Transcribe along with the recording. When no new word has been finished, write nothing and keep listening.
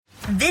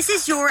This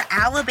is your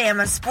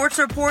Alabama Sports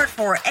Report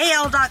for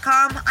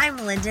AL.com. I'm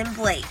Lyndon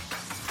Blake.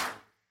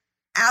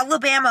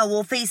 Alabama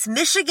will face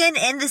Michigan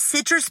in the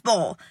Citrus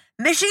Bowl.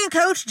 Michigan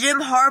coach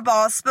Jim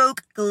Harbaugh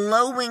spoke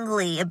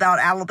glowingly about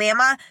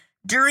Alabama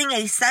during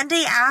a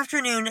Sunday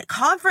afternoon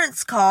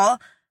conference call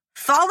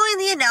following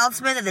the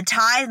announcement that the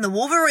Tide and the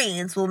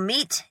Wolverines will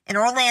meet in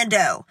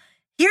Orlando.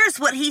 Here's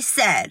what he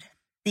said.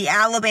 The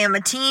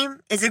Alabama team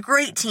is a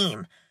great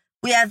team.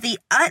 We have the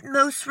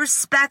utmost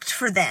respect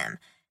for them.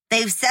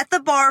 They've set the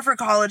bar for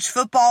college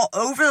football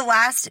over the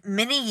last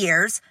many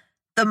years.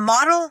 The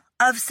model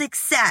of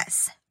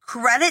success.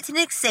 Credit to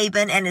Nick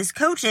Saban and his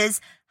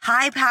coaches.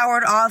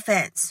 High-powered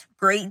offense.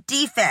 Great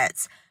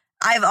defense.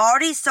 I've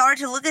already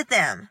started to look at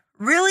them.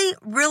 Really,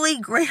 really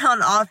great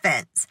on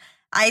offense.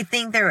 I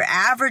think they're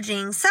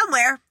averaging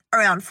somewhere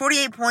around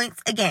 48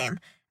 points a game.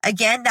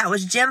 Again, that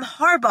was Jim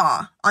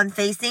Harbaugh on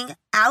facing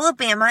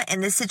Alabama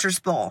in the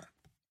Citrus Bowl.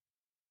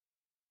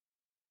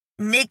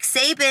 Nick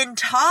Saban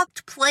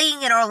talked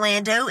playing in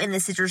Orlando in the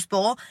Citrus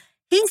Bowl.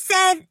 He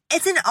said,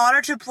 "It's an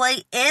honor to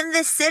play in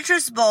the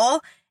Citrus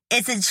Bowl.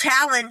 It's a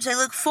challenge I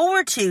look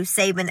forward to,"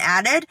 Saban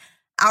added.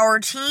 "Our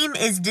team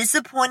is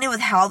disappointed with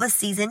how the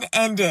season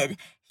ended."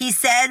 He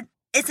said,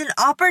 "It's an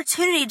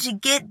opportunity to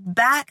get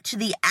back to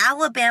the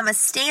Alabama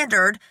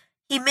standard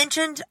he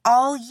mentioned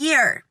all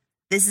year.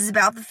 This is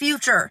about the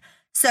future.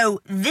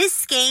 So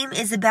this game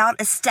is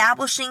about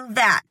establishing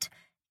that."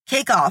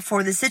 Kickoff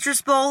for the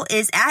Citrus Bowl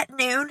is at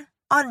noon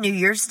on New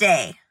Year's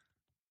Day.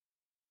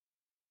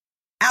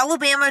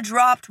 Alabama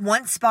dropped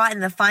one spot in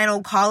the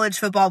final college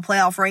football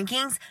playoff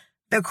rankings.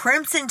 The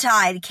Crimson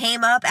Tide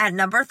came up at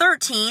number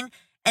 13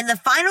 in the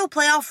final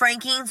playoff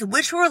rankings,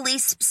 which were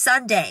released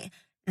Sunday.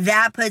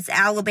 That puts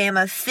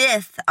Alabama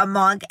 5th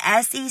among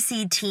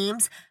SEC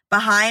teams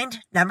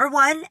behind number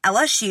 1,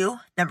 LSU,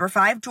 number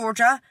 5,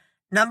 Georgia,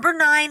 number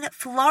 9,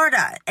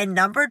 Florida, and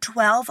number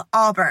 12,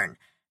 Auburn.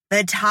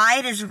 The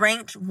Tide is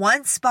ranked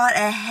one spot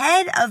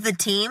ahead of the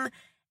team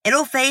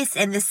it'll face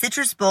in the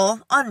Citrus Bowl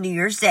on New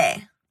Year's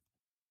Day.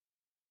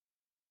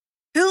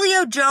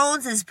 Julio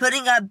Jones is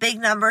putting up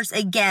big numbers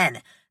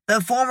again. The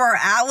former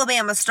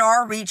Alabama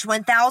star reached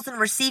 1,000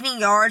 receiving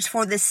yards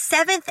for the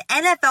 7th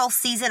NFL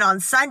season on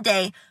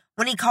Sunday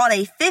when he caught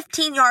a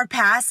 15-yard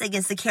pass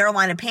against the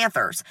Carolina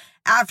Panthers.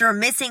 After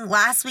missing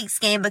last week's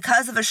game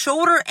because of a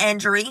shoulder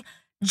injury,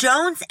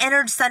 Jones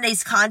entered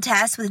Sunday's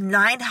contest with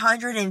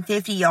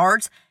 950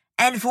 yards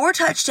and 4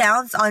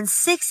 touchdowns on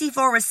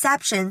 64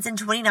 receptions in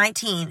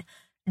 2019.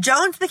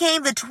 Jones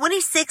became the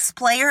 26th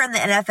player in the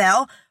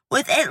NFL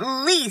with at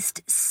least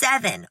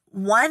 7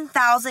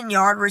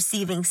 1,000-yard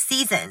receiving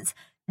seasons.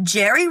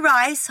 Jerry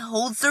Rice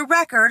holds the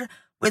record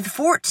with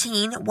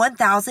 14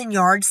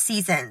 1,000-yard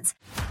seasons.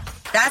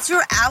 That's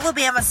your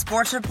Alabama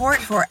Sports Report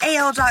for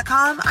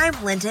AL.com.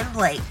 I'm Lyndon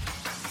Blake.